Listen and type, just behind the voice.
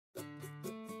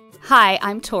Hi,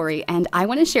 I'm Tori, and I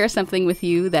want to share something with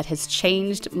you that has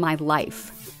changed my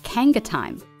life.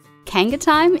 KangaTime.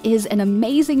 KangaTime is an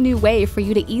amazing new way for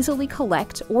you to easily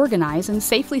collect, organize, and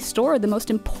safely store the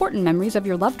most important memories of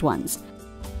your loved ones.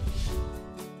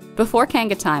 Before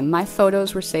KangaTime, my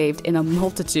photos were saved in a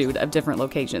multitude of different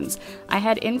locations. I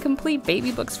had incomplete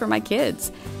baby books for my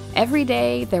kids. Every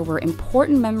day, there were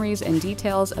important memories and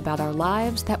details about our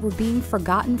lives that were being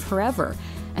forgotten forever,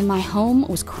 and my home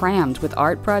was crammed with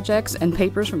art projects and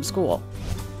papers from school.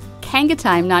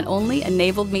 KangaTime not only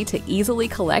enabled me to easily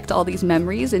collect all these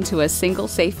memories into a single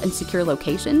safe and secure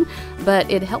location, but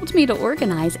it helped me to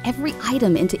organize every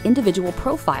item into individual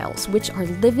profiles, which are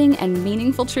living and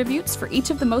meaningful tributes for each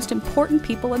of the most important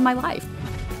people in my life.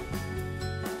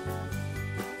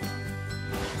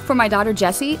 For my daughter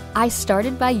Jessie, I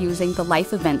started by using the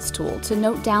Life Events tool to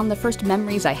note down the first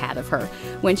memories I had of her,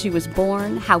 when she was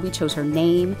born, how we chose her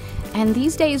name, and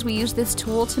these days we use this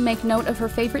tool to make note of her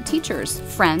favorite teachers,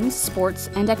 friends, sports,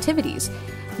 and activities.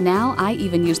 Now I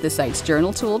even use the site's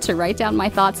journal tool to write down my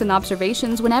thoughts and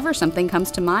observations whenever something comes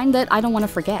to mind that I don't want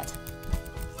to forget.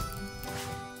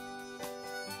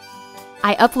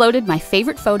 I uploaded my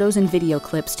favorite photos and video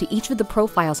clips to each of the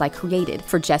profiles I created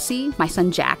for Jessie, my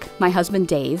son Jack, my husband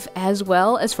Dave, as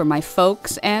well as for my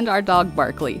folks and our dog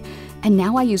Barkley. And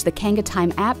now I use the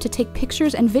KangaTime app to take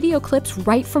pictures and video clips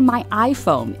right from my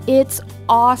iPhone. It's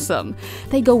awesome.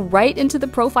 They go right into the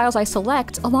profiles I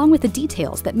select, along with the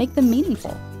details that make them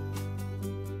meaningful.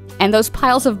 And those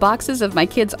piles of boxes of my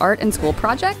kids' art and school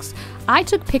projects? I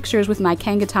took pictures with my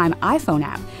KangaTime iPhone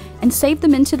app and saved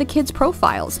them into the kids'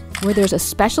 profiles, where there's a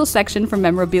special section for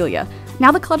memorabilia.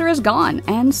 Now the clutter is gone,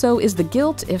 and so is the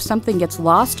guilt if something gets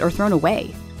lost or thrown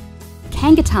away.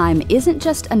 KangaTime isn't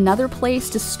just another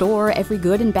place to store every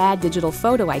good and bad digital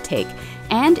photo I take,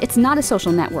 and it's not a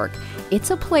social network. It's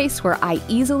a place where I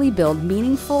easily build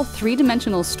meaningful,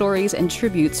 three-dimensional stories and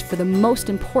tributes for the most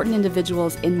important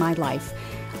individuals in my life.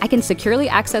 I can securely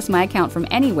access my account from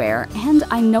anywhere, and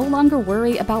I no longer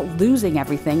worry about losing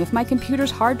everything if my computer's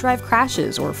hard drive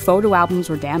crashes or photo albums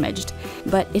were damaged.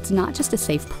 But it's not just a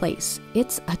safe place,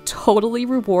 it's a totally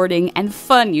rewarding and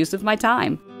fun use of my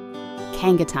time.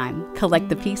 KangaTime. Collect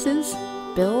the pieces,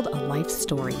 build a life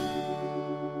story.